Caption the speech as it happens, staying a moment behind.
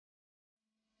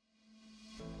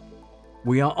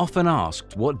We are often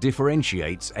asked what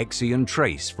differentiates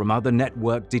ExeonTrace from other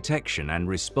network detection and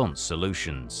response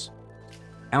solutions.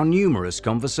 Our numerous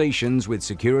conversations with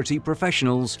security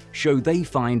professionals show they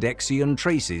find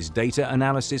ExeonTrace's data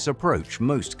analysis approach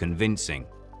most convincing.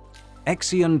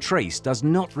 ExeonTrace does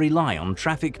not rely on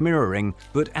traffic mirroring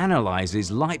but analyzes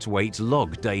lightweight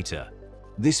log data.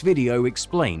 This video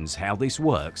explains how this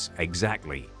works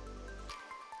exactly.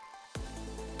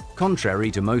 Contrary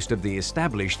to most of the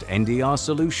established NDR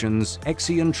solutions,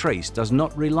 ExeonTrace does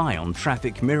not rely on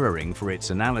traffic mirroring for its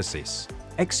analysis.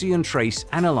 ExeonTrace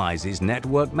analyzes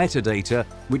network metadata,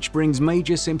 which brings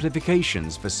major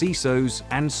simplifications for CISOs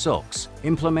and SOCs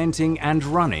implementing and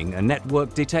running a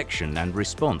network detection and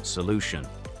response solution.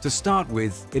 To start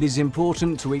with, it is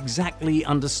important to exactly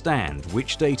understand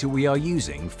which data we are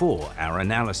using for our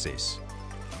analysis.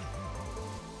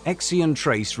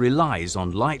 ExeonTrace relies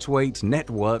on lightweight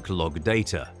network log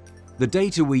data. The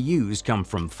data we use come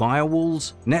from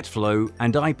firewalls, NetFlow,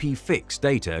 and IPFix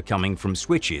data coming from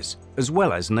switches, as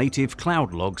well as native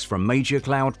cloud logs from major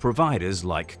cloud providers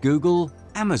like Google,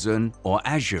 Amazon, or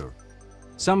Azure.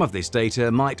 Some of this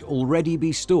data might already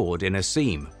be stored in a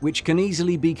SIEM, which can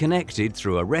easily be connected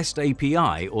through a REST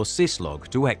API or syslog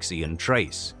to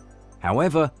ExeonTrace.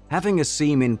 However, having a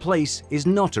SIEM in place is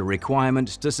not a requirement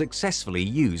to successfully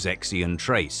use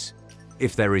ExeonTrace.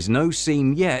 If there is no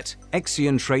SIEM yet,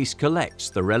 ExeonTrace collects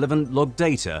the relevant log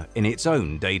data in its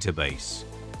own database.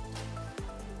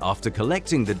 After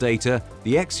collecting the data,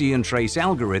 the ExeonTrace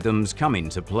algorithms come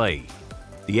into play.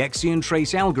 The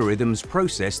ExeonTrace algorithms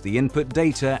process the input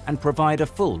data and provide a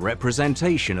full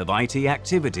representation of IT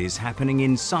activities happening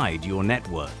inside your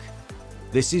network.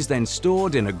 This is then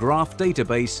stored in a graph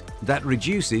database that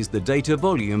reduces the data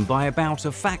volume by about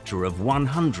a factor of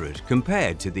 100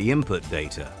 compared to the input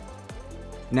data.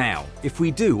 Now, if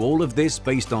we do all of this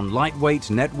based on lightweight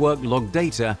network log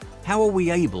data, how are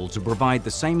we able to provide the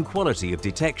same quality of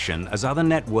detection as other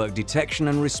network detection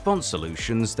and response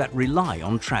solutions that rely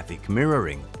on traffic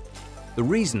mirroring? The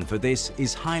reason for this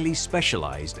is highly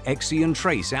specialized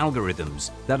ExeonTrace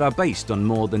algorithms that are based on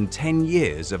more than 10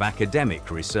 years of academic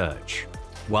research.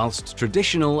 Whilst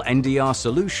traditional NDR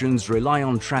solutions rely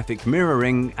on traffic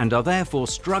mirroring and are therefore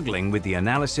struggling with the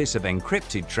analysis of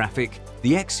encrypted traffic,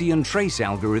 the ExeonTrace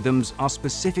algorithms are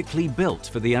specifically built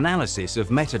for the analysis of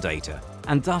metadata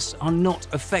and thus are not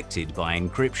affected by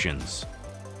encryptions.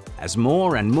 As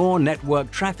more and more network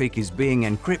traffic is being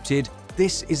encrypted,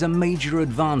 this is a major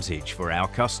advantage for our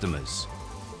customers.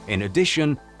 In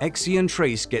addition,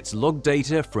 ExeonTrace gets log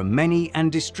data from many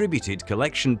and distributed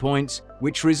collection points,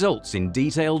 which results in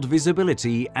detailed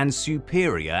visibility and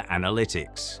superior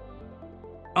analytics.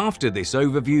 After this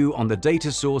overview on the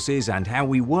data sources and how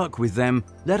we work with them,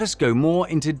 let us go more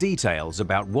into details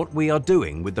about what we are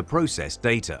doing with the processed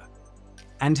data.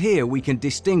 And here we can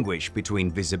distinguish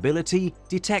between visibility,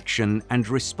 detection, and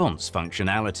response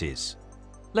functionalities.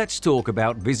 Let's talk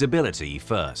about visibility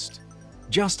first.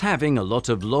 Just having a lot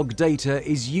of log data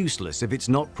is useless if it's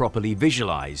not properly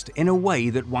visualized in a way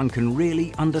that one can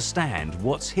really understand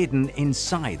what's hidden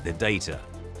inside the data.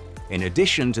 In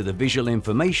addition to the visual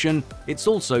information, it's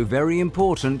also very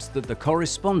important that the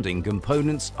corresponding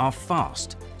components are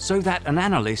fast, so that an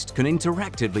analyst can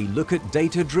interactively look at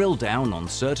data drill down on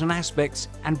certain aspects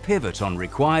and pivot on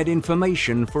required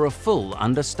information for a full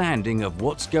understanding of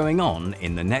what's going on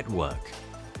in the network.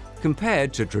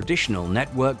 Compared to traditional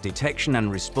network detection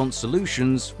and response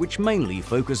solutions, which mainly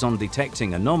focus on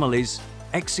detecting anomalies,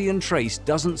 ExeonTrace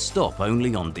doesn't stop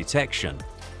only on detection.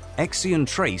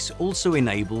 ExeonTrace also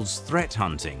enables threat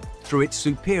hunting through its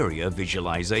superior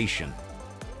visualization.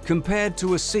 Compared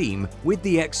to a SIEM, with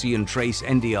the ExeonTrace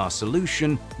NDR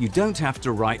solution, you don't have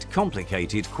to write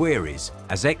complicated queries,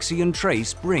 as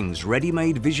ExeonTrace brings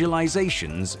ready-made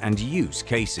visualizations and use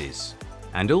cases.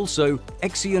 And also,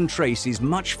 ExeonTrace is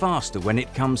much faster when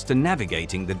it comes to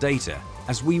navigating the data,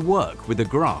 as we work with a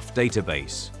graph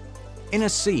database. In a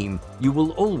SIEM, you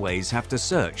will always have to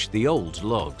search the old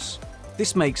logs.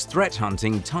 This makes threat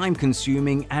hunting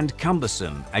time-consuming and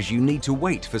cumbersome, as you need to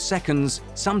wait for seconds,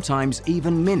 sometimes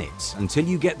even minutes, until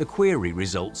you get the query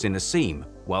results in a SIEM,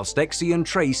 whilst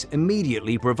ExeonTrace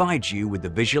immediately provides you with the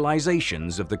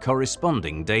visualizations of the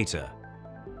corresponding data.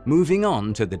 Moving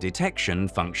on to the detection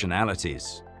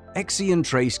functionalities.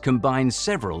 ExeonTrace combines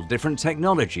several different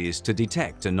technologies to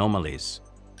detect anomalies.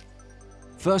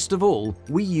 First of all,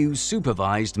 we use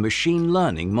supervised machine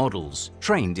learning models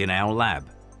trained in our lab.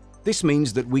 This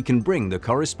means that we can bring the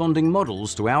corresponding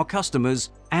models to our customers,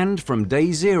 and from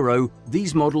day zero,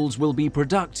 these models will be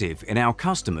productive in our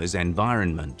customer's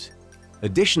environment.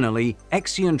 Additionally,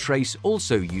 ExeonTrace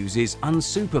also uses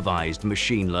unsupervised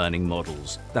machine learning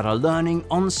models that are learning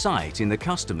on-site in the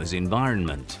customer's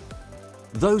environment.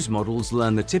 Those models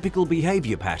learn the typical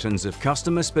behavior patterns of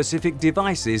customer-specific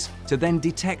devices to then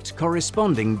detect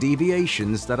corresponding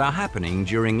deviations that are happening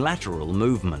during lateral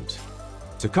movement.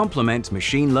 To complement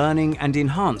machine learning and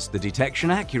enhance the detection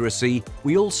accuracy,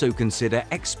 we also consider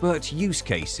expert use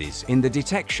cases in the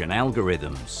detection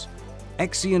algorithms.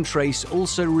 ExeonTrace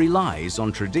also relies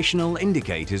on traditional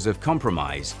indicators of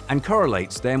compromise and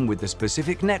correlates them with the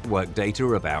specific network data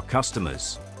of our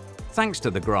customers. Thanks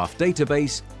to the graph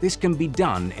database, this can be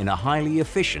done in a highly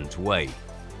efficient way.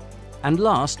 And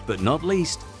last but not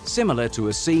least, similar to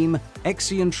a SIEM,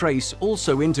 ExeonTrace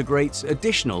also integrates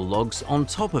additional logs on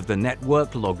top of the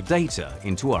network log data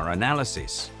into our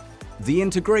analysis. The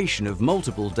integration of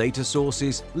multiple data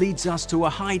sources leads us to a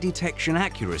high detection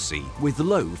accuracy with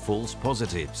low false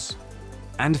positives.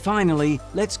 And finally,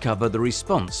 let's cover the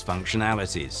response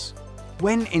functionalities.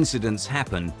 When incidents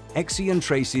happen,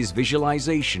 ExeonTrace's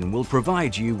visualization will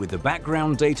provide you with the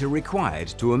background data required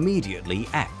to immediately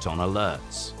act on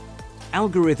alerts.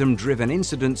 Algorithm-driven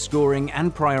incident scoring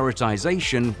and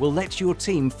prioritization will let your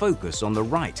team focus on the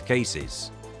right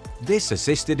cases. This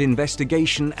assisted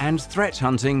investigation and threat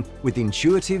hunting with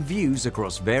intuitive views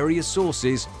across various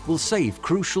sources will save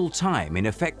crucial time in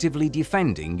effectively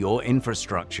defending your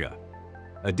infrastructure.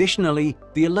 Additionally,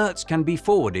 the alerts can be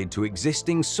forwarded to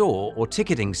existing SOAR or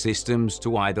ticketing systems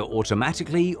to either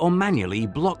automatically or manually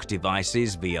block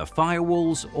devices via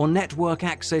firewalls or network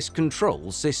access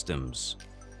control systems.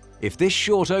 If this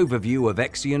short overview of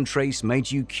ExeonTrace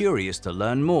made you curious to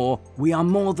learn more, we are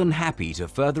more than happy to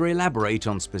further elaborate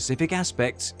on specific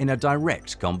aspects in a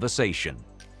direct conversation.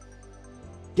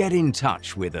 Get in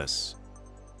touch with us.